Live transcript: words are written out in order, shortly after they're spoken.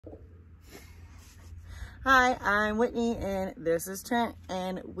Hi, I'm Whitney and this is Trent,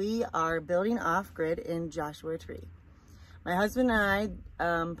 and we are building off-grid in Joshua Tree. My husband and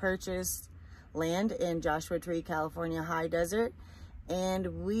I purchased land in Joshua Tree, California high desert,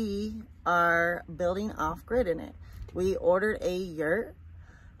 and we are building off-grid in it. We ordered a yurt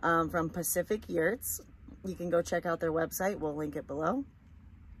from Pacific Yurts. You can go check out their website. We'll link it below.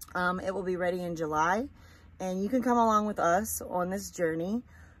 It will be ready in July, and you can come along with us on this journey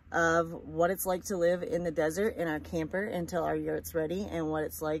of what it's like to live in the desert in our camper until our yurt's ready, and what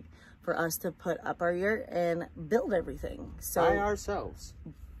it's like for us to put up our yurt and build everything. So by ourselves.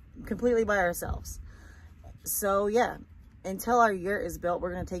 Completely by ourselves. So yeah, until our yurt is built,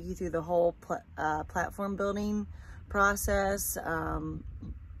 we're going to take you through the whole platform building process,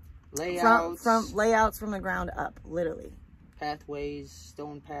 layouts from the ground up, literally. Pathways,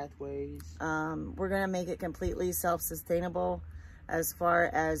 stone pathways. We're going to make it completely self-sustainable as far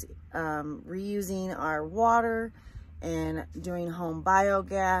as reusing our water and doing home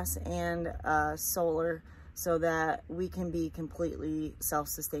biogas and solar, so that we can be completely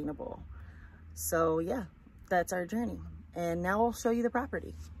self-sustainable. So yeah, that's our journey. And now we'll show you the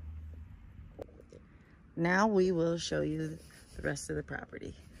property. Now we will show you the rest of the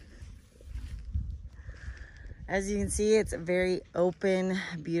property. As you can see, it's a very open,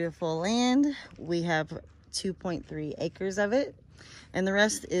 beautiful land. We have 2.3 acres of it, and the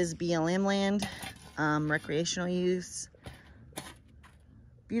rest is BLM land, recreational use.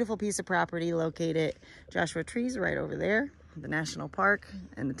 Beautiful piece of property located Joshua Tree's right over there, the national park,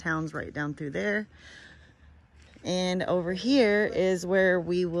 and the town's right down through there. And over here is where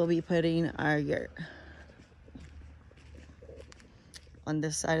we will be putting our yurt, on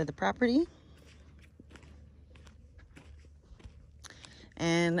this side of the property.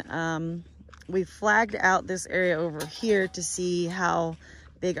 And we flagged out this area over here to see how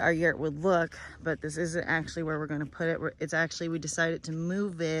big our yurt would look, but this isn't actually where we're going to put it. It's actually, we decided to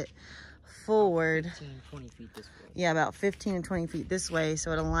move it forward 15, 20 feet this way. Yeah, about 15 and 20 feet this way,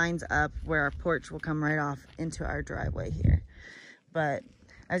 so it aligns up where our porch will come right off into our driveway here. But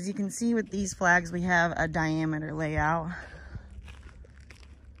as you can see with these flags, we have a diameter layout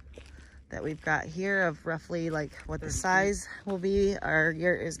that we've got here of roughly like what the size will be. Our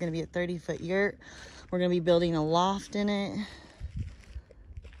yurt is going to be a 30-foot yurt. We're going to be building a loft in it.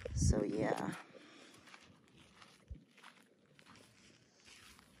 So yeah.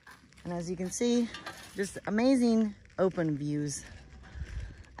 And as you can see, just amazing open views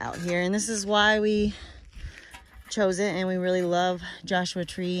out here. And this is why we chose it, and we really love Joshua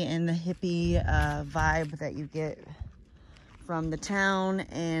Tree and the hippie vibe that you get from the town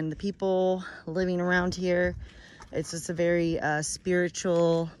and the people living around here. It's just a very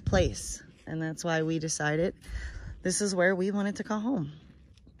spiritual place, and that's why we decided this is where we wanted to call home.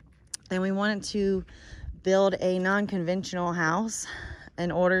 And we wanted to build a non-conventional house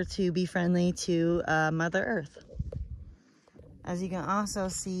in order to be friendly to Mother Earth. As you can also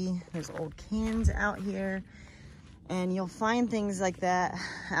see, there's old cans out here, and you'll find things like that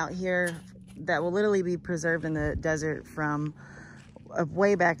out here that will literally be preserved in the desert from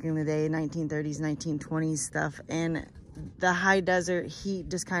way back in the day, 1930s, 1920s stuff. And the high desert heat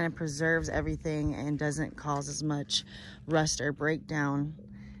just kind of preserves everything and doesn't cause as much rust or breakdown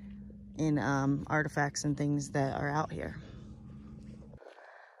in artifacts and things that are out here.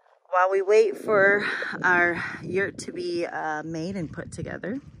 While we wait for our yurt to be made and put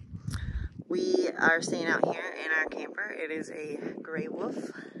together, we are staying out here in our camper. It is a Gray Wolf,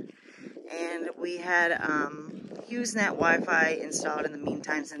 and we had HughesNet Wi-Fi installed in the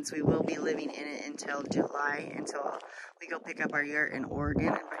meantime, since we will be living in it until July, until we go pick up our yurt in Oregon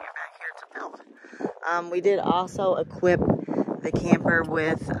and bring it back here to build. We did also equip the camper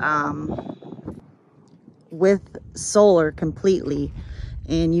with solar completely.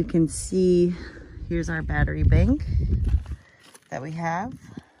 And you can see, here's our battery bank that we have.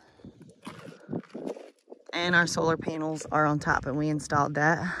 And our solar panels are on top, and we installed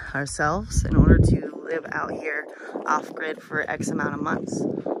that ourselves in order to live out here off-grid for X amount of months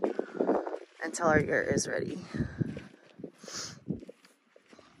until our yurt is ready.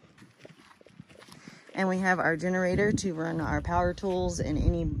 And we have our generator to run our power tools and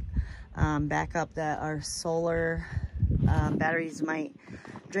any backup that our solar batteries might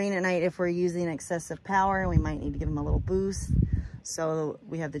drain at night if we're using excessive power, and we might need to give them a little boost. So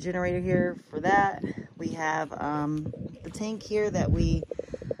we have the generator here for that. We have the tank here that we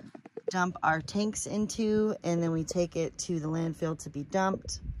dump our tanks into, and then we take it to the landfill to be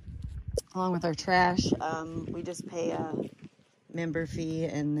dumped along with our trash. We just pay a member fee,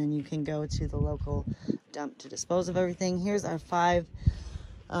 and then you can go to the local dump to dispose of everything. Here's our 5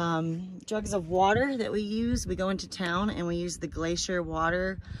 jugs of water that we use. We go into town and we use the Glacier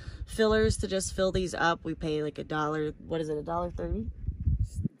water fillers to just fill these up. We pay like $1, what is it, $1.30?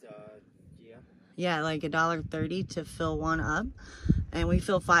 Yeah. Yeah, like $1.30 to fill one up. And we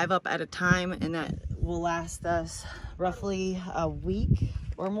fill 5 up at a time, and that will last us roughly a week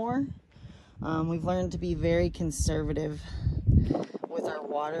or more. We've learned to be very conservative with our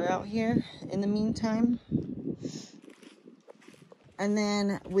water out here in the meantime. And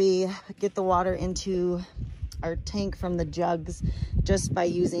then we get the water into our tank from the jugs just by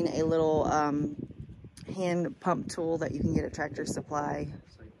using a little hand pump tool that you can get at Tractor Supply,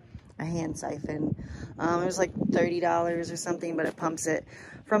 a hand siphon. It was like $30 or something, but it pumps it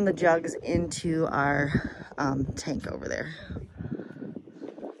from the jugs into our tank over there.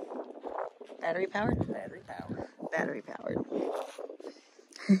 Battery powered? Battery power. Battery powered.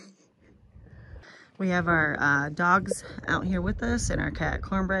 We have our dogs out here with us and our cat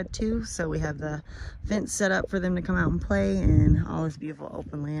Cornbread too. So we have the fence set up for them to come out and play and all this beautiful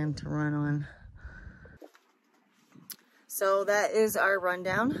open land to run on. So that is our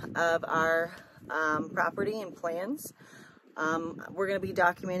rundown of our property and plans. We're going to be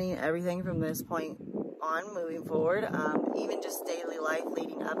documenting everything from this point on moving forward, even just daily life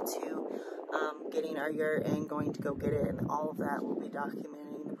leading up to getting our yurt and going to go get it, and all of that will be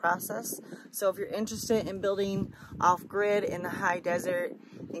documenting the process. So if you're interested in building off-grid in the high desert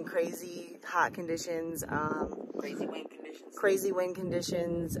in crazy hot conditions, crazy wind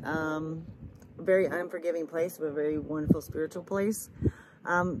conditions, very unforgiving place, but a very wonderful spiritual place.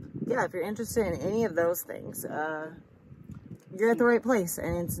 Yeah, if you're interested in any of those things, you're at the right place,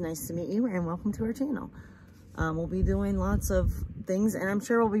 and it's nice to meet you, and welcome to our channel. We'll be doing lots of things, and I'm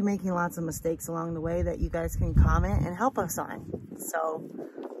sure we'll be making lots of mistakes along the way that you guys can comment and help us on. So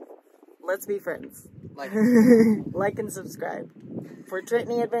let's be friends. Like and subscribe for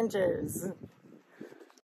Tritney Adventures.